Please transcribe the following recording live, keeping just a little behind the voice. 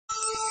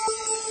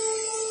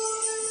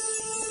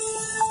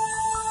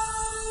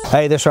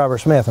Hey, this is Robert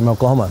Smith from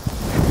Oklahoma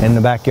in the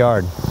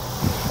backyard.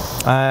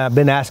 I've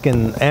been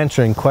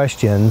answering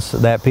questions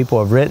that people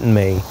have written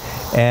me,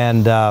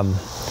 and I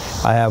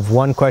have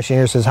one question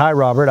here that says, "Hi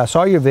Robert, I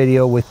saw your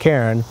video with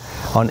Karen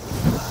on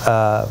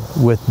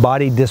with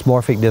body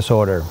dysmorphic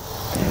disorder.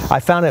 I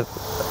found it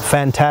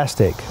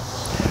fantastic.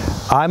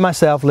 I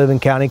myself live in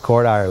County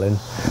Court, Ireland,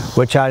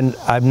 which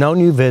I've known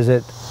you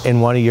visit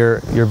in one of your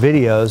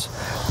videos,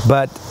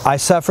 but I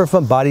suffer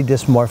from body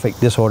dysmorphic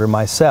disorder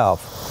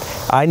myself.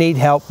 I need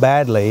help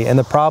badly, and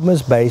the problem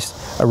is based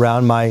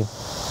around my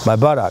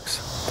buttocks,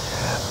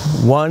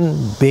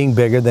 one being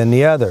bigger than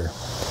the other.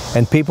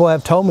 And people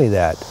have told me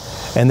that,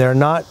 and they're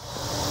not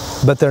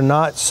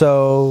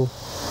so,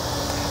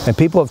 and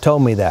people have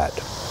told me that.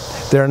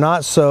 They're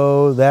not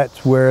so,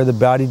 that's where the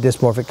body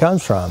dysmorphic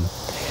comes from.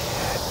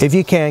 If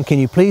you can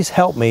you please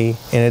help me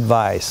in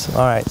advice?"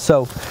 All right,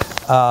 so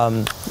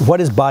what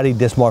is body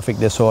dysmorphic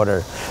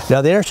disorder?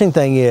 Now the interesting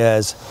thing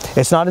is,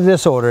 it's not a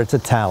disorder, it's a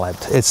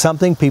talent. It's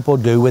something people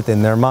do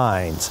within their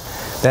minds.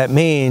 That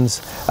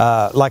means,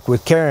 like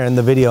with Karen,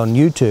 the video on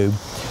YouTube,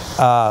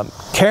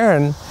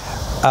 Karen,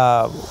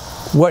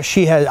 what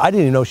she had, I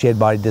didn't even know she had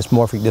body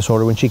dysmorphic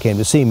disorder when she came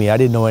to see me. I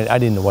didn't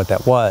know what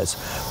that was.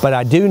 But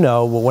I do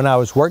know when I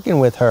was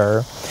working with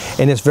her,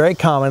 and it's very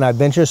common, I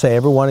venture to say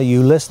every one of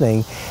you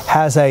listening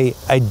has a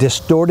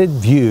distorted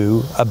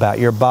view about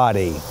your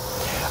body.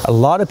 A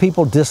lot of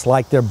people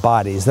dislike their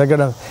bodies.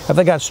 If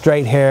they got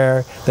straight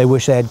hair, they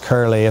wish they had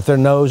curly. If their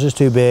nose is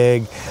too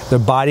big, their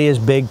body is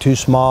big, too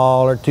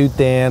small, or too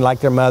thin, like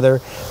their mother,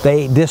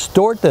 they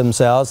distort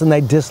themselves and they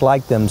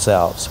dislike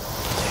themselves.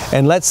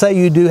 And let's say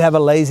you do have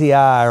a lazy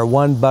eye, or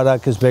one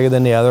buttock is bigger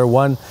than the other,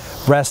 one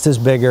breast is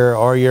bigger,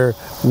 or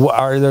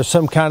there's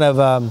some kind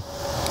of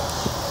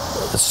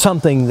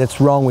something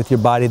that's wrong with your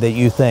body that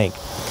you think.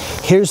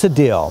 Here's the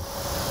deal.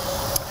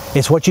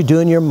 It's what you do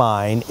in your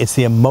mind. It's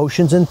the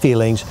emotions and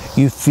feelings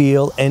you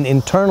feel and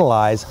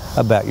internalize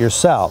about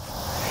yourself.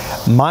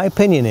 My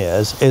opinion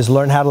is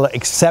learn how to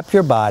accept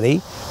your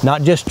body,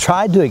 not just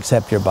try to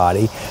accept your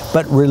body,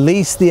 but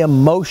release the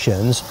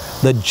emotions,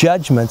 the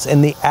judgments,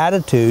 and the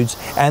attitudes,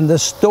 and the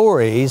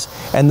stories,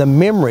 and the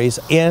memories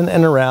in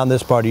and around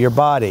this part of your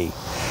body.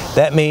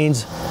 That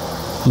means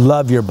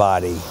love your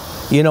body.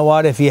 You know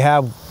what? If you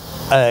have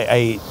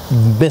a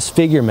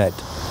disfigurement,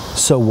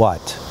 so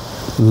what?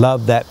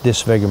 Love that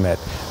disfigurement.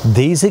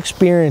 These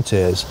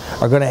experiences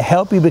are going to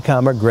help you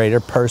become a greater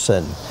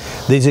person.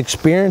 These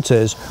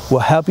experiences will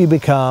help you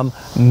become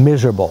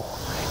miserable.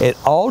 It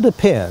all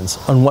depends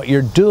on what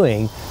you're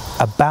doing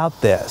about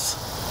this.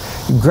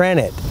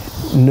 Granted,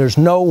 there's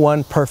no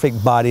one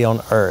perfect body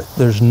on earth.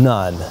 There's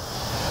none.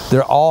 They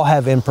all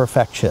have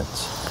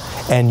imperfections.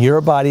 And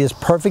your body is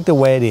perfect the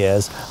way it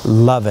is.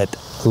 Love it,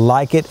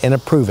 like it, and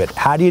approve it.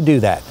 How do you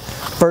do that?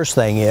 First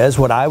thing is,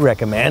 what I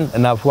recommend,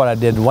 and that's what I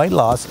did in weight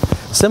loss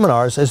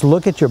seminars, is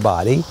look at your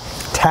body,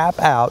 tap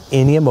out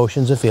any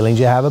emotions and feelings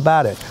you have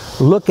about it.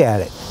 Look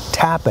at it,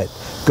 tap it.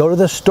 Go to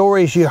the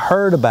stories you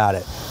heard about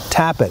it,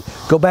 tap it.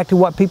 Go back to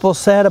what people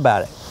said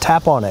about it,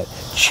 tap on it.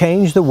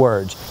 Change the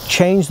words,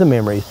 change the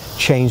memories,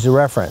 change the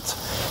reference.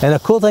 And the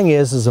cool thing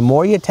is the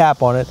more you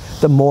tap on it,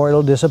 the more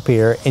it'll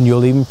disappear, and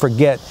you'll even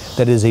forget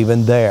that it's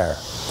even there.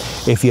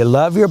 If you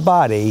love your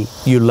body,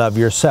 you love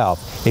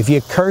yourself. If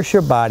you curse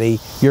your body,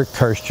 you're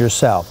cursed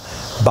yourself.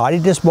 Body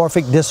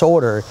dysmorphic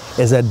disorder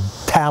is a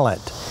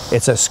talent.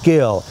 It's a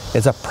skill.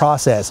 It's a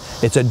process.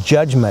 It's a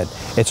judgment.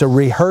 It's a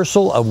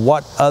rehearsal of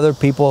what other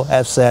people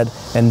have said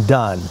and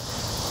done.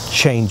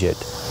 Change it.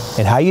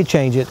 And how you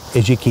change it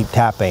is you keep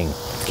tapping.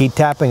 Keep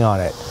tapping on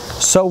it.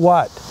 So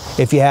what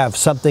if you have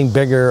something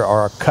bigger,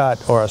 or a cut,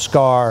 or a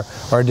scar,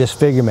 or a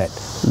disfigurement?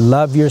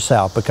 Love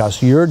yourself,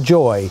 because your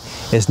joy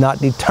is not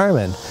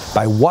determined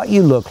by what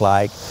you look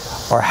like,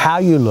 or how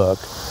you look,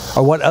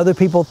 or what other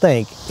people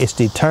think. It's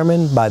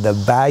determined by the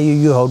value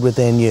you hold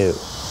within you.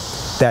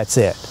 That's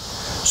it.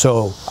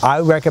 So I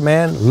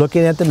recommend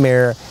looking at the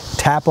mirror,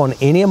 tap on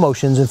any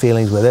emotions and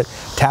feelings with it,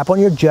 tap on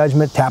your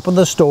judgment, tap on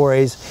the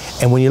stories,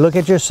 and when you look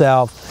at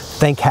yourself,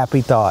 think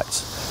happy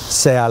thoughts.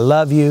 Say, "I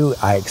love you,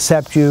 I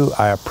accept you,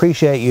 I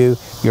appreciate you,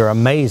 you're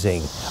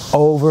amazing,"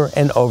 over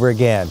and over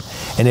again.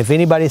 And if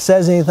anybody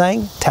says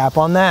anything, tap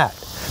on that.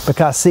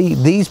 Because see,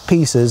 these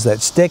pieces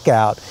that stick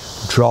out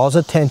draws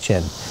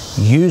attention.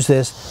 Use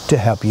this to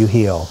help you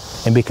heal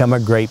and become a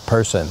great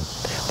person.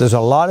 There's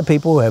a lot of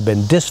people who have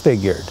been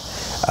disfigured,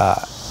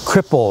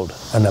 crippled,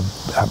 and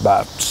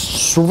about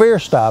severe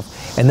stuff,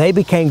 and they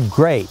became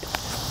great,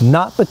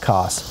 not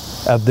because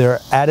of their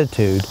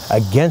attitude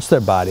against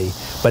their body,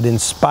 but in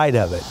spite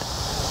of it.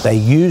 They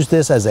use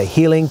this as a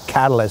healing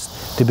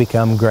catalyst to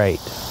become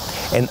great.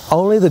 And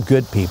only the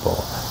good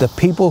people, the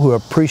people who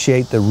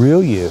appreciate the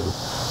real you,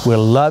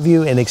 will love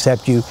you and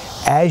accept you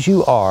as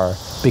you are,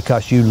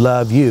 because you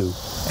love you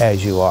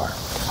as you are.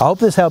 I hope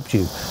this helped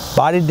you.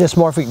 Body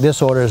dysmorphic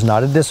disorder is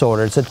not a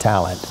disorder, it's a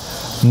talent.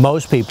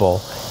 Most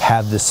people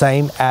have the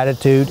same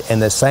attitude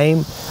and the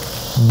same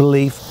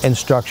belief and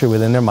structure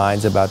within their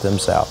minds about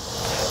themselves.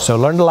 So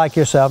learn to like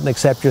yourself and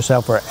accept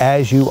yourself for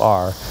as you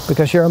are,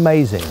 because you're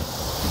amazing.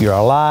 You're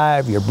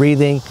alive, you're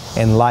breathing,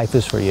 and life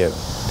is for you.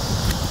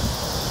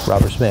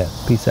 Robert Smith,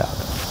 peace out.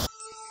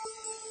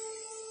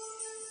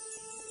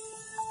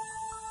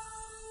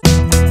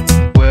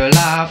 Well,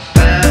 I